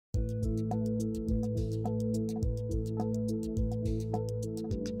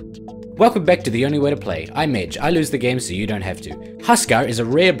Welcome back to The Only Way to Play. I'm Edge. I lose the game so you don't have to. Huskar is a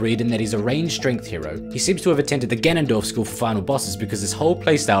rare breed in that he's a ranged strength hero. He seems to have attended the Ganondorf school for final bosses because his whole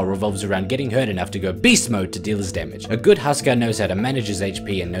playstyle revolves around getting hurt enough to go beast mode to deal his damage. A good Huskar knows how to manage his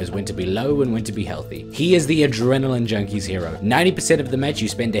HP and knows when to be low and when to be healthy. He is the adrenaline junkie's hero. 90% of the match you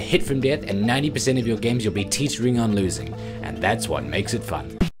spend a hit from death, and 90% of your games you'll be teetering on losing. And that's what makes it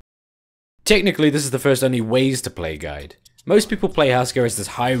fun. Technically, this is the first only ways to play guide. Most people play Huskar as this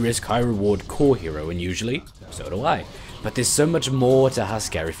high risk, high reward core hero, and usually, so do I. But there's so much more to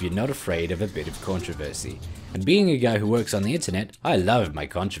Huskar if you're not afraid of a bit of controversy. And being a guy who works on the internet, I love my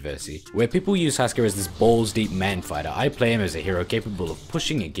controversy. Where people use Huskar as this balls deep man fighter, I play him as a hero capable of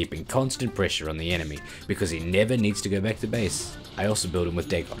pushing and keeping constant pressure on the enemy, because he never needs to go back to base. I also build him with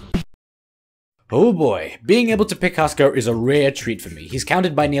Dagon. Oh boy, being able to pick Huskar is a rare treat for me. He's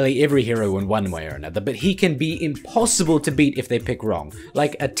counted by nearly every hero in one way or another, but he can be impossible to beat if they pick wrong,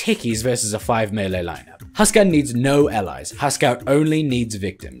 like a techies versus a 5 melee lineup. Huskar needs no allies, Huskar only needs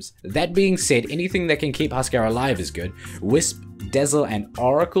victims. That being said, anything that can keep Huskar alive is good. Wisp, Dazzle, and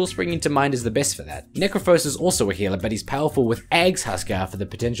Oracle springing to mind is the best for that. Necrophos is also a healer, but he's powerful with Ag's Huskar for the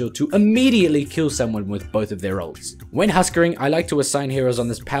potential to immediately kill someone with both of their ults. When Huskaring, I like to assign heroes on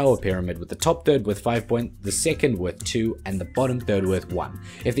this power pyramid, with the top third with 5 points, the second with 2, and the bottom third with 1.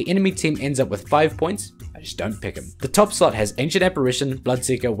 If the enemy team ends up with 5 points, I just don't pick him. The top slot has Ancient Apparition,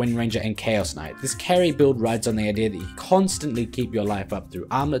 Bloodseeker, Wind Ranger, and Chaos Knight. This carry build rides on the idea that you constantly keep your life up through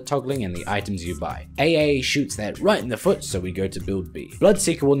armlet toggling and the items you buy. AA shoots that right in the foot, so we go to build B.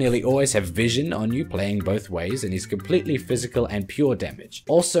 Bloodseeker will nearly always have vision on you playing both ways, and he's completely physical and pure damage.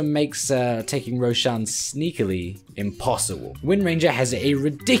 Also makes taking Roshan sneakily impossible. Wind Ranger has a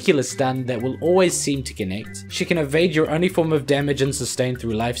ridiculous stun that will always seem to connect. She can evade your only form of damage and sustain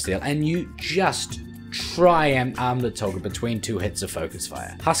through lifesteal, and you just try and armlet toggle between 2 hits of focus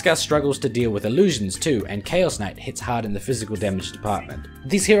fire. Huskar struggles to deal with illusions too, and Chaos Knight hits hard in the physical damage department.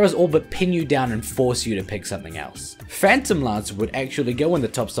 These heroes all but pin you down and force you to pick something else. Phantom Lance would actually go in the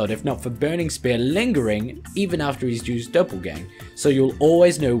top slot if not for Burning Spear lingering even after he's used Doppelgang, so you'll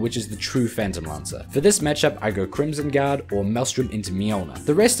always know which is the true Phantom Lancer. For this matchup, I go Crimson Guard or Maelstrom into Mjolnir.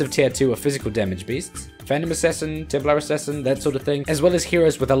 The rest of tier 2 are physical damage beasts, Phantom Assassin, Templar Assassin, that sort of thing, as well as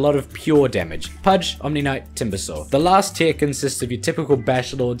heroes with a lot of pure damage, Pudge, Omni Knight, Timbersaw. The last tier consists of your typical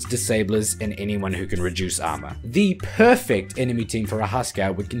Bashlords, Disablers, and anyone who can reduce armor. The perfect enemy team for a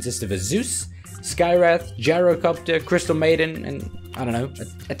Huskar would consist of a Zeus, Skywrath, Gyrocopter, Crystal Maiden, and, I don't know,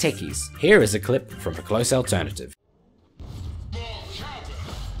 a techies. Here is a clip from a close alternative.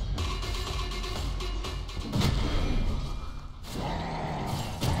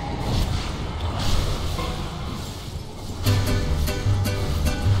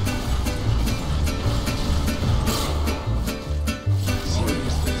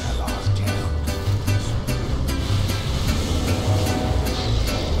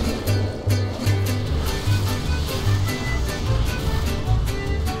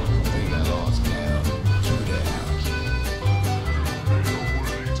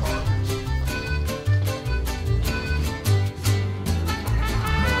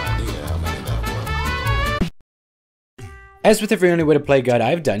 As with every Only Way to Play guide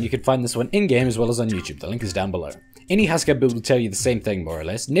I've done, you can find this one in-game as well as on YouTube. The link is down below. Any Huskar build will tell you the same thing more or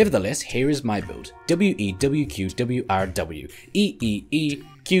less. Nevertheless, here is my build. WEWQWRW,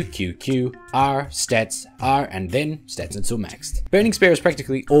 EEEQQQ, R, stats, R, and then stats until maxed. Burning Spear is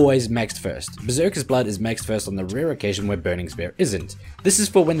practically always maxed first. Berserker's Blood is maxed first on the rare occasion where Burning Spear isn't. This is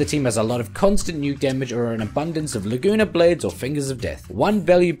for when the team has a lot of constant nuke damage or an abundance of Laguna Blades or Fingers of Death. 1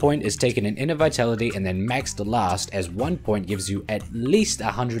 value point is taken in Inner Vitality and then maxed last, as 1 point gives you at least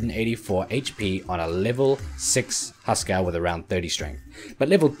 184 HP on a level 6 Huskar with around 30 strength. But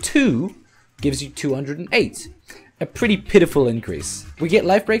level 2 gives you 208. A pretty pitiful increase. We get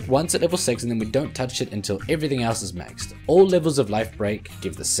Life Break once at level 6 and then we don't touch it until everything else is maxed. All levels of Life Break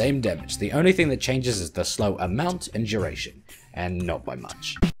give the same damage. The only thing that changes is the slow amount and duration, and not by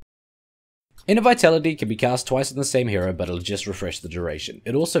much. Inner Vitality can be cast twice on the same hero, but it'll just refresh the duration.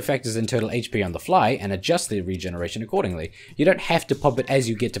 It also factors in total HP on the fly and adjusts the regeneration accordingly. You don't have to pop it as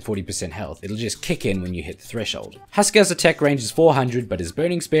you get to 40% health, it'll just kick in when you hit the threshold. Huskar's attack range is 400, but his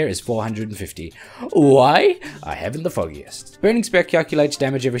Burning Spear is 450. Why? I haven't the foggiest. Burning Spear calculates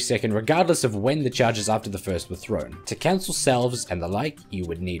damage every second regardless of when the charges after the first were thrown. To cancel salves and the like, you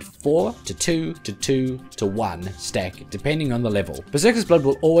would need 4 to 2 to 2 to 1 stack depending on the level. Berserker's Blood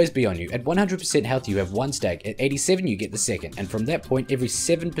will always be on you. At 100% 100% health you have one stack, at 87 you get the second, and from that point every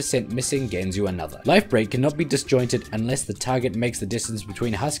 7% missing gains you another. Life break cannot be disjointed unless the target makes the distance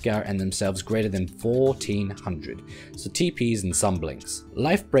between Huskar and themselves greater than 1400, so TPs and some blinks.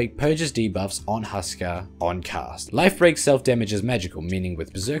 Life break purges debuffs on Huskar on cast. Life break self-damage is magical, meaning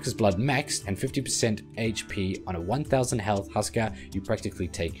with Berserker's Blood maxed and 50% HP on a 1000 health Huskar, you practically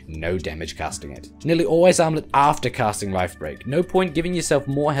take no damage casting it. Nearly always armlet after casting life break. No point giving yourself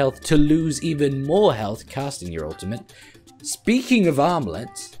more health to lose even more health casting your ultimate. Speaking of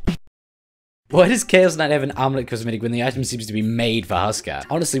armlets, why does Chaos Knight have an armlet cosmetic when the item seems to be made for Huskar?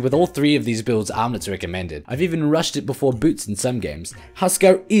 Honestly, with all three of these builds, armlets are recommended. I've even rushed it before boots in some games.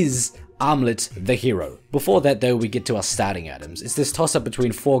 Huskar is Armlet the hero. Before that though, we get to our starting items. It's this toss up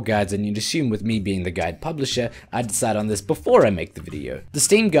between 4 guides, and you'd assume with me being the guide publisher, I'd decide on this before I make the video. The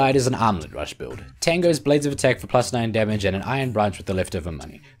Steam guide is an armlet rush build. Tango's Blades of Attack for +9 damage and an Iron Branch with the leftover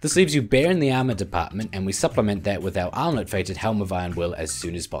money. This leaves you bare in the armor department, and we supplement that with our armlet fated Helm of Iron Will as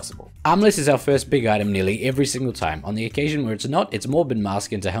soon as possible. Armlet is our first big item nearly every single time. On the occasion where it's not, it's more been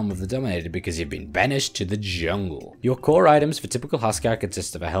masked into Helm of the Dominator because you've been banished to the jungle. Your core items for typical Huskar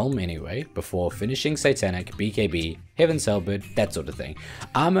consist of a helm anyway, before finishing Satanic, BKB, Heaven's Halberd, that sort of thing.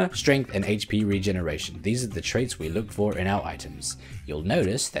 Armor, strength, and HP regeneration. These are the traits we look for in our items. You'll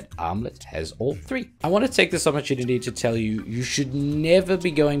notice that Armlet has all 3. I want to take this opportunity to tell you, you should never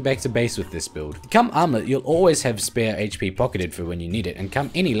be going back to base with this build. Come Armlet, you'll always have spare HP pocketed for when you need it, and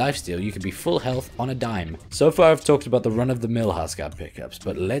come any lifesteal, you can be full health on a dime. So far I've talked about the run-of-the-mill Huskar pickups,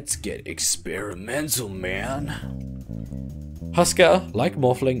 but let's get experimental, man. Huskar, like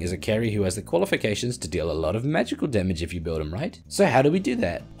Morphling, is a carry who has the qualifications to deal a lot of magical damage if you build him right. So how do we do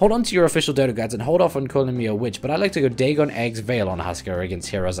that? Hold on to your official Dota guides and hold off on calling me a witch, but I like to go Dagon, Eggs, Veil on Huskar against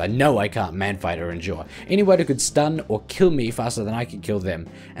heroes I know I can't manfight or endure. Anyone who could stun or kill me faster than I can kill them.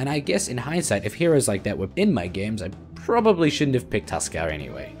 And I guess in hindsight, if heroes like that were in my games, I probably shouldn't have picked Huskar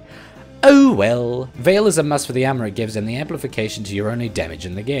anyway. Oh well. Veil is a must for the armor it gives and the amplification to your only damage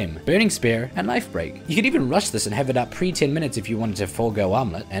in the game. Burning Spear and Life Break. You could even rush this and have it up pre 10 minutes if you wanted to forego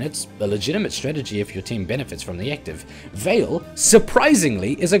Armlet, and it's a legitimate strategy if your team benefits from the active. Veil,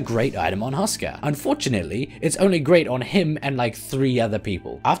 surprisingly, is a great item on Huskar. Unfortunately, it's only great on him and like 3 other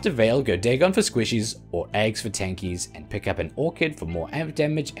people. After Veil, go Dagon for squishies or Eggs for tankies, and pick up an Orchid for more amp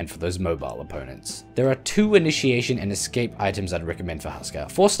damage and for those mobile opponents. There are 2 initiation and escape items I'd recommend for Huskar.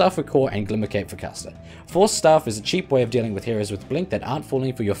 4-star for core and Glimmer Cape for caster. Force Staff is a cheap way of dealing with heroes with blink that aren't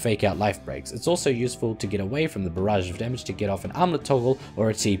falling for your fake out life breaks. It's also useful to get away from the barrage of damage to get off an armlet toggle or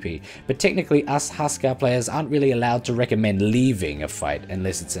a TP, but technically us Huskar players aren't really allowed to recommend leaving a fight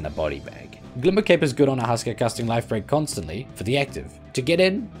unless it's in a body bag. Glimmer Cape is good on a Huskar casting life break constantly for the active. To get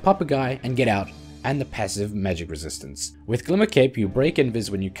in, pop a guy, and get out, and the passive magic resistance. With Glimmer Cape, you break invis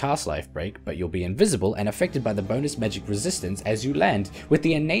when you cast life break, but you'll be invisible and affected by the bonus magic resistance as you land. With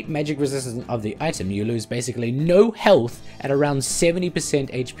the innate magic resistance of the item, you lose basically no health at around 70%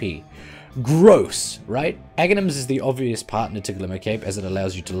 HP. Gross, right? Aghanims is the obvious partner to Glimmer Cape as it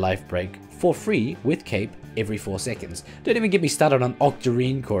allows you to life break for free with Cape every 4 seconds. Don't even get me started on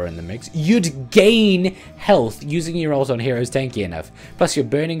Octarine Core in the mix. You'd gain health using your ult on heroes tanky enough. Plus your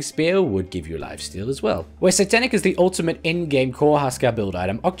Burning Spear would give you lifesteal as well. Where Satanic is the ultimate in-game core Huskar build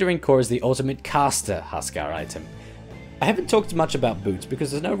item, Octarine Core is the ultimate caster Huskar item. I haven't talked much about boots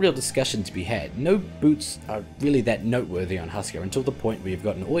because there's no real discussion to be had. No boots are really that noteworthy on Huskar until the point where you've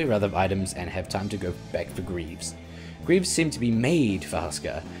gotten all your other items and have time to go back for Greaves. Greaves seem to be made for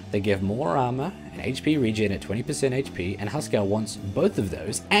Huskar. They give more armor and HP regen at 20% HP, and Huskar wants both of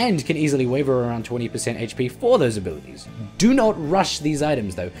those and can easily waver around 20% HP for those abilities. Do not rush these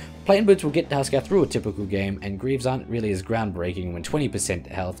items though. Plain boots will get Huskar through a typical game, and Greaves aren't really as groundbreaking when 20%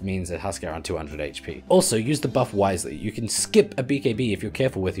 health means that Huskar on 200 HP. Also, use the buff wisely. You can skip a BKB if you're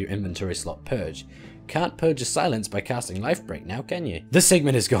careful with your inventory slot purge. Can't purge a silence by casting life break now, can you? This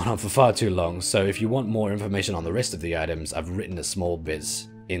segment has gone on for far too long, so if you want more information on the rest of the items, I've written a small biz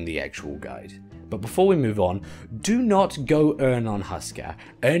in the actual guide. But before we move on, do not go Earn on Huskar.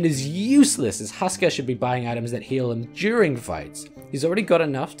 Earn is useless, as Huskar should be buying items that heal him during fights. He's already got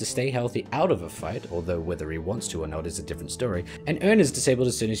enough to stay healthy out of a fight, although whether he wants to or not is a different story, and Earn is disabled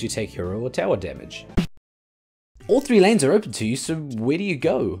as soon as you take hero or tower damage. All 3 lanes are open to you, so where do you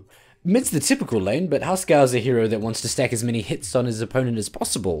go? Mid's the typical lane, but Huskar is a hero that wants to stack as many hits on his opponent as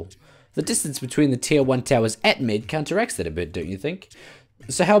possible. The distance between the tier 1 towers at mid counteracts that a bit, don't you think?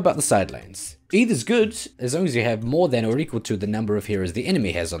 So how about the side lanes? Either's good, as long as you have more than or equal to the number of heroes the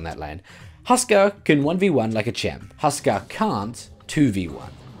enemy has on that lane. Huskar can 1v1 like a champ. Huskar can't 2v1.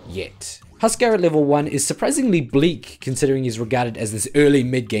 Yet. Huskar at level 1 is surprisingly bleak considering he's regarded as this early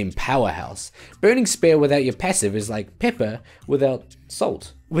mid-game powerhouse. Burning Spear without your passive is like pepper without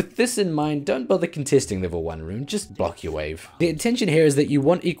salt. With this in mind, don't bother contesting level 1 rune, just block your wave. The intention here is that you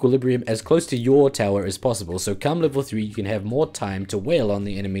want equilibrium as close to your tower as possible, so come level 3 you can have more time to wail on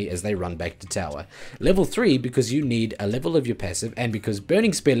the enemy as they run back to tower. Level 3 because you need a level of your passive, and because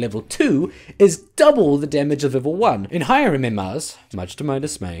Burning Spear level 2 is double the damage of level 1. In higher MMRs, much to my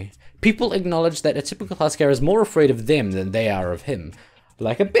dismay, people acknowledge that a typical Huskar is more afraid of them than they are of him.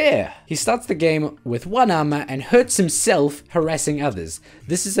 Like a bear. He starts the game with 1 armor and hurts himself harassing others.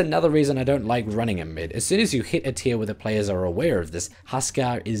 This is another reason I don't like running him mid. As soon as you hit a tier where the players are aware of this,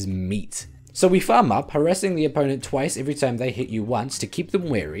 Huskar is meat. So we farm up, harassing the opponent twice every time they hit you once to keep them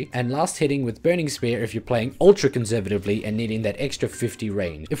wary, and last hitting with Burning Spear if you're playing ultra conservatively and needing that extra 50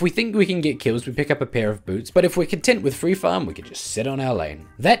 range. If we think we can get kills, we pick up a pair of boots, but if we're content with free farm, we can just sit on our lane.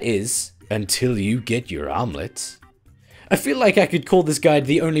 That is, until you get your armlet. I feel like I could call this guide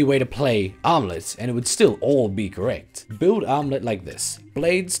the only way to play Armlet, and it would still all be correct. Build Armlet like this.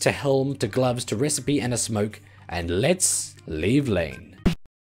 Blades to helm to gloves to recipe and a smoke, and let's leave lane.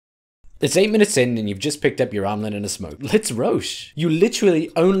 It's 8 minutes in and you've just picked up your armlet and a smoke. Let's Rosh. You literally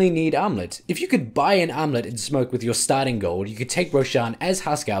only need armlet. If you could buy an armlet and smoke with your starting gold, you could take Roshan as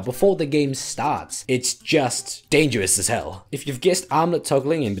Huskar before the game starts. It's just dangerous as hell. If you've guessed armlet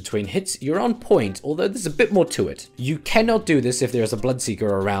toggling in between hits, you're on point, although there's a bit more to it. You cannot do this if there is a Bloodseeker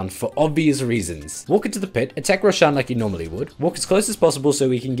around for obvious reasons. Walk into the pit, attack Roshan like you normally would, walk as close as possible so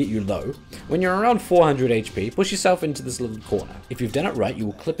he can get you low. When you're around 400 HP, push yourself into this little corner. If you've done it right, you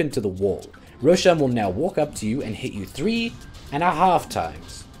will clip into the wall. Roshan will now walk up to you and hit you 3.5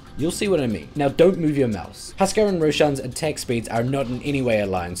 times. You'll see what I mean. Now don't move your mouse. Huskar and Roshan's attack speeds are not in any way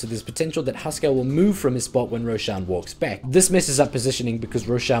aligned, so there's potential that Huskar will move from his spot when Roshan walks back. This messes up positioning because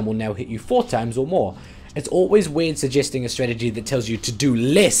Roshan will now hit you 4 times or more. It's always weird suggesting a strategy that tells you to do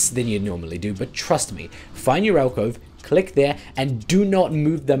less than you normally do, but trust me, find your alcove, click there, and do not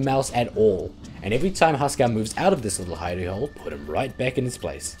move the mouse at all. And every time Huskar moves out of this little hidey hole, put him right back in his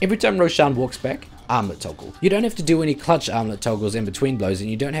place. Every time Roshan walks back, armlet toggle. You don't have to do any clutch armlet toggles in between blows, and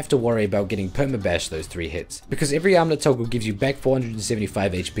you don't have to worry about getting permabash those 3 hits, because every armlet toggle gives you back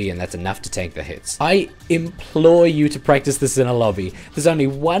 475 HP, and that's enough to tank the hits. I implore you to practice this in a lobby. There's only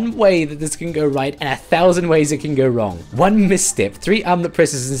one way that this can go right, and 1,000 ways it can go wrong. One misstep, 3 armlet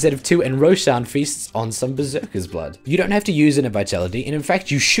presses instead of 2, and Roshan feasts on some berserker's blood. You don't have to use an vitality, and in fact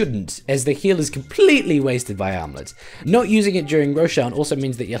you shouldn't, as the heal is completely wasted by armlet. Not using it during Roshan also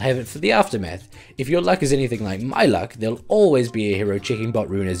means that you'll have it for the aftermath. If your luck is anything like my luck, there'll always be a hero checking bot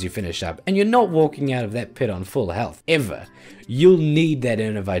rune as you finish up, and you're not walking out of that pit on full health, ever. You'll need that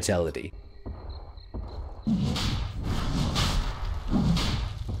inner vitality.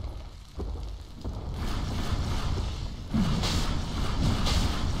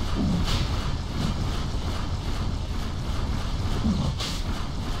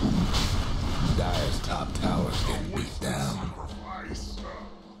 Dire's top tower's getting beat down.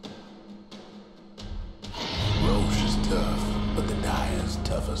 Roche is tough, but the Dire's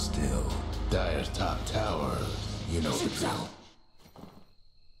tougher still. Dire's top tower, you know the drill.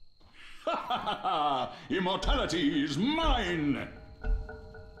 Ha ha ha ha! Immortality is mine!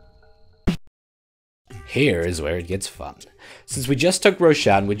 Here is where it gets fun. Since we just took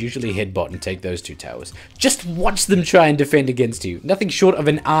Roshan, we'd usually head bot and take those 2 towers. Just watch them try and defend against you. Nothing short of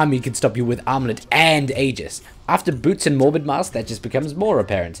an army can stop you with Armlet and Aegis. After Boots and Morbid Mask, that just becomes more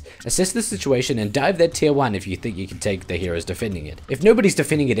apparent. Assess the situation and dive that tier 1 if you think you can take the heroes defending it. If nobody's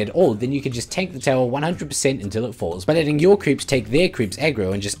defending it at all, then you can just tank the tower 100% until it falls, by letting your creeps take their creeps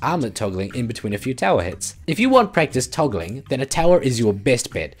aggro and just armlet toggling in between a few tower hits. If you want practice toggling, then a tower is your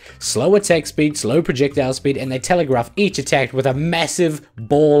best bet. Slow attack speed, slow projectile speed, and they telegraph each attack with a massive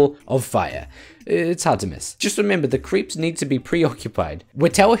ball of fire. It's hard to miss. Just remember, the creeps need to be preoccupied.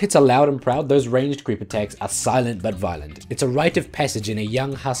 Where tower hits are loud and proud, those ranged creep attacks are silent but violent. It's a rite of passage in a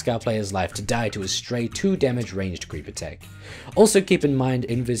young Huskar player's life to die to a stray 2 damage ranged creep attack. Also keep in mind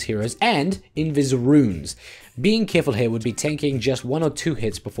invis heroes and invis runes. Being careful here would be tanking just 1 or 2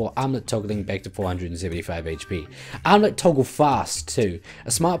 hits before armlet toggling back to 475 HP. Armlet toggle fast too.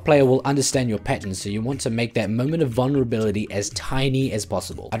 A smart player will understand your patterns, so you want to make that moment of vulnerability as tiny as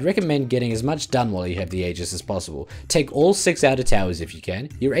possible. I'd recommend getting as much done while you have the Aegis as possible. Take all 6 outer towers if you can.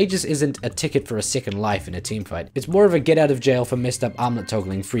 Your Aegis isn't a ticket for a second life in a teamfight. It's more of a get out of jail for messed up armlet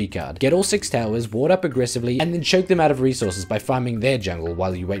toggling free card. Get all 6 towers, ward up aggressively, and then choke them out of resources by farming their jungle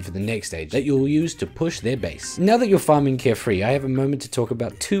while you wait for the next stage that you'll use to push their base. Now that you're farming carefree, I have a moment to talk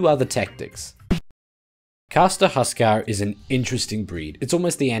about 2 other tactics. Caster Huskar is an interesting breed. It's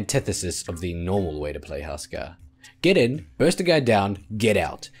almost the antithesis of the normal way to play Huskar. Get in, burst a guy down, get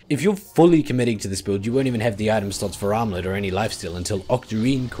out. If you're fully committing to this build, you won't even have the item slots for Armlet or any lifesteal until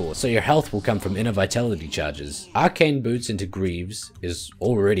Octarine Core, so your health will come from inner vitality charges. Arcane Boots into Greaves is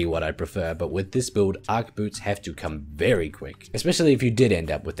already what I prefer, but with this build, Arc Boots have to come very quick, especially if you did end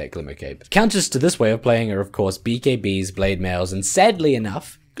up with that Glimmer Cape. Counters to this way of playing are of course BKBs, Blade Mails, and sadly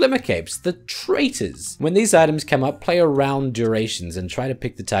enough, Glimmer Capes, the traitors. When these items come up, play around durations and try to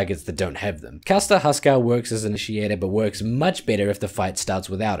pick the targets that don't have them. Caster Huskar works as an initiator, but works much better if the fight starts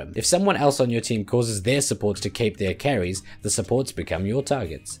without him. If someone else on your team causes their supports to cape their carries, the supports become your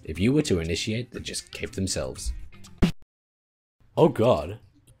targets. If you were to initiate, they just cape themselves. Oh god.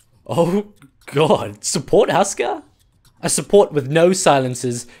 Oh god. Support Huskar? A support with no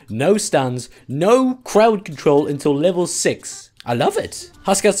silences, no stuns, no crowd control until level 6. I love it!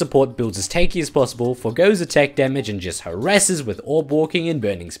 Huskar support builds as tanky as possible, forgoes attack damage, and just harasses with Orb Walking and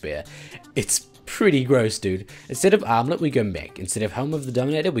Burning Spear. It's pretty gross, dude. Instead of Armlet, we go Mech. Instead of Helm of the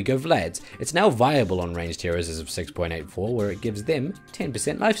Dominator, we go Vlad's. It's now viable on ranged heroes as of 6.84, where it gives them 10%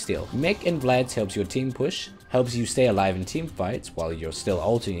 lifesteal. Mech and Vlad's helps your team push, helps you stay alive in team fights while you're still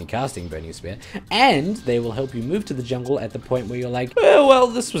ulting and casting Burning Spear, and they will help you move to the jungle at the point where you're like, oh, well,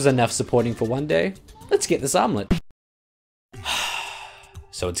 this was enough supporting for one day. Let's get this Armlet.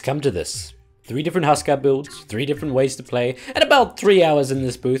 So it's come to this. 3 different Huskar builds, 3 different ways to play, and about 3 hours in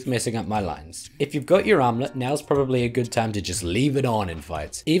this booth messing up my lines. If you've got your Armlet, now's probably a good time to just leave it on in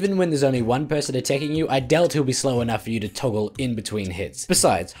fights. Even when there's only one person attacking you, I doubt he'll be slow enough for you to toggle in between hits.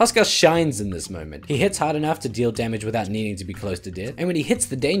 Besides, Huskar shines in this moment. He hits hard enough to deal damage without needing to be close to death, and when he hits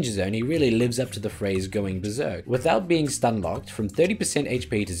the danger zone, he really lives up to the phrase going berserk. Without being stun locked, from 30%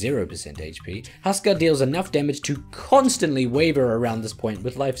 HP to 0% HP, Huskar deals enough damage to constantly waver around this point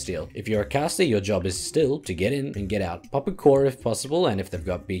with lifesteal. If you're a caster, your job is still to get in and get out. Pop a core if possible, and if they've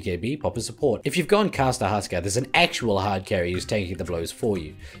got BKB, pop a support. If you've gone caster Huskar, there's an actual hard carry who's taking the blows for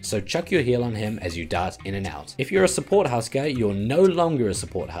you, so chuck your heal on him as you dart in and out. If you're a support Huskar, you're no longer a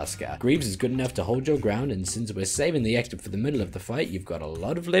support Huskar. Greaves is good enough to hold your ground, and since we're saving the active for the middle of the fight, you've got a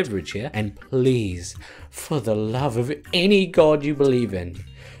lot of leverage here, and please, for the love of any god you believe in,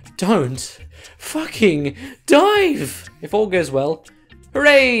 don't fucking dive! If all goes well,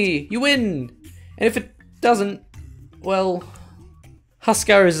 hooray! You win! And if it doesn't, well,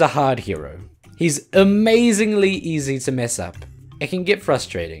 Huskar is a hard hero. He's amazingly easy to mess up. It can get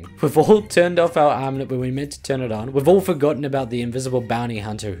frustrating. We've all turned off our Armlet when we meant to turn it on. We've all forgotten about the invisible bounty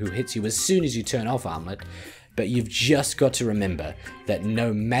hunter who hits you as soon as you turn off Armlet. But you've just got to remember that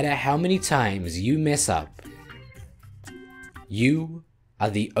no matter how many times you mess up, you are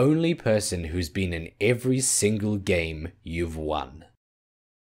the only person who's been in every single game you've won.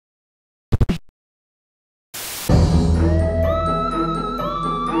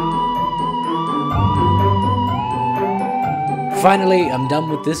 Finally, I'm done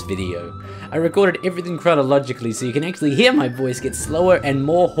with this video. I recorded everything chronologically so you can actually hear my voice get slower and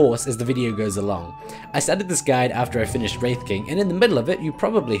more hoarse as the video goes along. I started this guide after I finished Wraith King, and in the middle of it you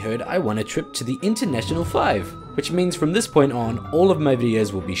probably heard I won a trip to the International 5. Which means from this point on, all of my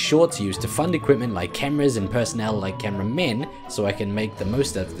videos will be shorts used to fund equipment like cameras and personnel like cameramen, so I can make the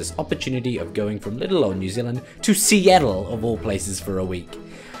most out of this opportunity of going from little old New Zealand to Seattle of all places for a week.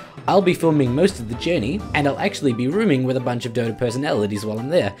 I'll be filming most of the journey, and I'll actually be rooming with a bunch of Dota personalities while I'm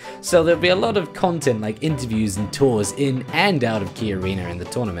there, so there'll be a lot of content like interviews and tours in and out of Key Arena and the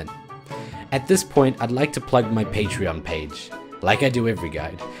tournament. At this point, I'd like to plug my Patreon page, like I do every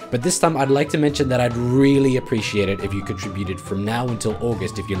guide, but this time I'd like to mention that I'd really appreciate it if you contributed from now until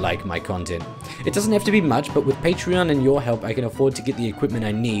August if you like my content. It doesn't have to be much, but with Patreon and your help I can afford to get the equipment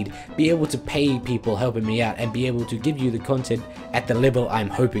I need, be able to pay people helping me out, and be able to give you the content at the level I'm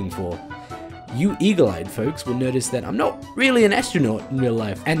hoping for. You eagle-eyed folks will notice that I'm not really an astronaut in real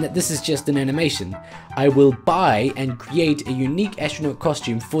life, and that this is just an animation. I will buy and create a unique astronaut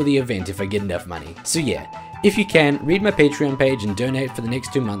costume for the event if I get enough money. So yeah, if you can, read my Patreon page and donate for the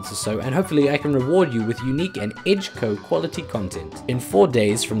next 2 months or so, and hopefully I can reward you with unique and EdgeCo quality content. In 4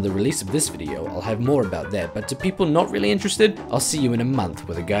 days from the release of this video, I'll have more about that, but to people not really interested, I'll see you in a month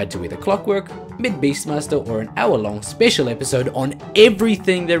with a guide to either Clockwork, Mid-Beastmaster, or an hour-long special episode on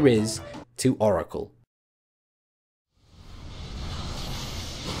everything there is to Oracle.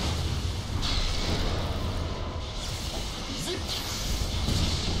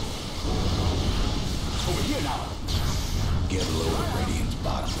 Over here now. Get low at Radiant's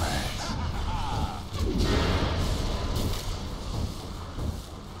bottom rags.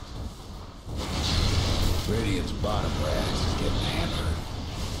 Radiant's bottom rags is getting hammered.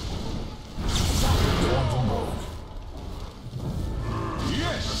 Go on for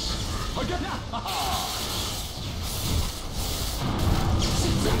Yes! Again!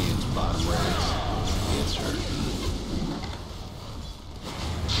 Radiant's bottom rags. It's hurting.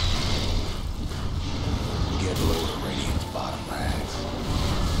 Get low to Radiant's bottom rags.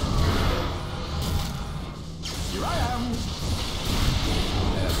 Here I am!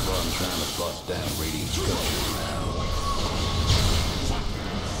 Have fun trying to bust down Radiant's structure now.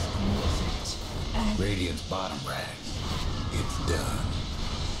 Radiant's bottom rags. It's done.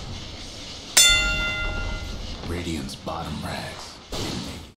 Radiant's bottom rags.